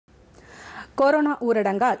Corona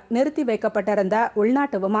ஊரடங்கால் நிறுத்தி வைக்கப்பட்டிருந்த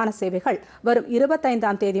உள்நாட்டு விமான சேவைகள் வரும்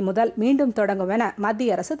 25ஆம் தேதி முதல் மீண்டும் தொடங்கும் என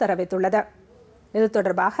மத்திய அரசு தெரிவித்துள்ளது. இது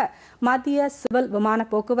தொடர்பாக மத்திய சிவில் விமான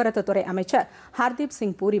போக்குவரத்து துறை அமைச்சர் ஹர்தீப்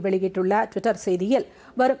சிங் பூரி வெளியிட்டுள்ள ட்விட்டர் செய்தியில்,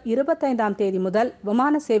 வரும் 25ஆம் தேதி முதல்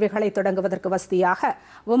விமான சேவைகளை தொடங்குவதற்கு வசதியாக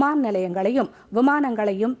விமான நிலையங்களையும்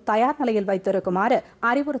விமானங்களையும் தயார் நிலையில் வைத்திருக்குமாறு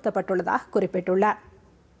அறிவுறுத்தப்பட்டுள்ளதாக குறிப்பிட்டுள்ளார்.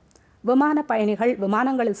 விமான பயணிகள்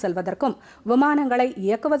விமானங்களில் செல்வதற்கும் விமானங்களை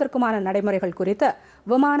இயக்குவதற்குமான நடைமுறைகள் குறித்து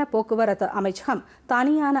விமான போக்குவரத்து அமைச்சகம்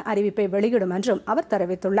தனியான அறிவிப்பை வெளியிடும் என்றும் அவர்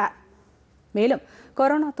தெரிவித்துள்ளார். மேலும்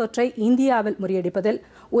கொரோனா தொற்றை இந்தியாவில் முறியடிப்பதில்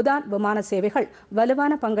உதான் விமான சேவைகள்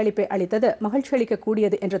வலுவான பங்களிப்பை அளித்தது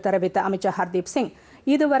மகிழ்ச்சியளிக்கக்கூடியது என்று தெரிவித்த அமைச்சர் ஹர்தீப் சிங்,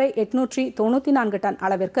 இதுவரை 894 டன்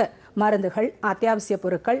அளவிற்கு மருந்துகள், அத்தியாவசிய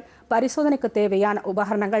பொருட்கள், பரிசோதனைக்கு தேவையான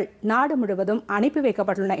உபகரணங்கள் நாடு முழுவதும் அனுப்பி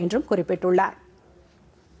வைக்கப்பட்டுள்ளன என்றும் குறிப்பிட்டுள்ளார்.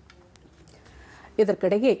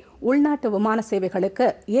 இதற்கிடையே உள்நாட்டு விமான சேவைகளுக்கு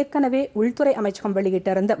ஏற்கனவே உள்துறை அமைச்சகம்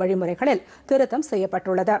வெளியிட்டிருந்த வழிமுறைகளில் திருத்தம்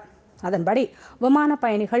செய்யப்பட்டுள்ளது. அதன்படி விமான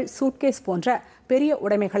பயணிகள் சூட்கேஸ் போன்ற பெரிய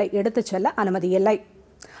உடைமைகளை எடுத்துச் செல்ல அனுமதியில்லை.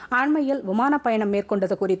 அண்மையில் விமான பயணம்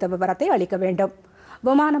மேற்கொண்டது குறித்த விவரத்தை அளிக்க வேண்டும்.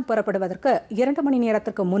 விமானம் புறப்படுவதற்கு 2 மணி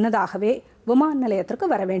நேரத்திற்கு முன்னதாகவே விமான நிலையத்திற்கு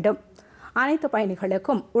வர வேண்டும். அனைத்து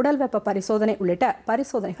பயணிகளுக்கும் உடல் வெப்ப பரிசோதனை உள்ளிட்ட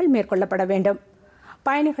பரிசோதனைகள் மேற்கொள்ளப்பட வேண்டும்.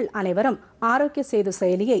 பயணிகள் அனைவரும் ஆரோக்கிய சேது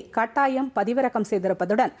செயலியை கட்டாயம் பதிவிறக்கம்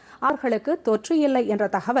செய்திருப்பதுடன் அவர்களுக்கு தொற்று இல்லை என்ற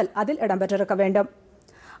தகவல் அதில் இடம்பெற்றிருக்க வேண்டும்.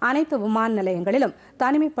 அனைத்து விமான நிலையங்களிலும்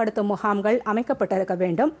தனிமைப்படுத்தும் முகாம்கள் அமைக்கப்பட்டிருக்க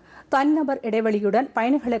வேண்டும். தனிநபர் இடைவெளியுடன்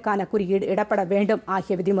பயணிகளுக்கான குறியீடு இடப்பட வேண்டும்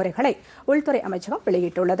ஆகிய விதிமுறைகளை உள்துறை அமைச்சகம்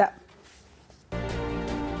வெளியிட்டுள்ளது.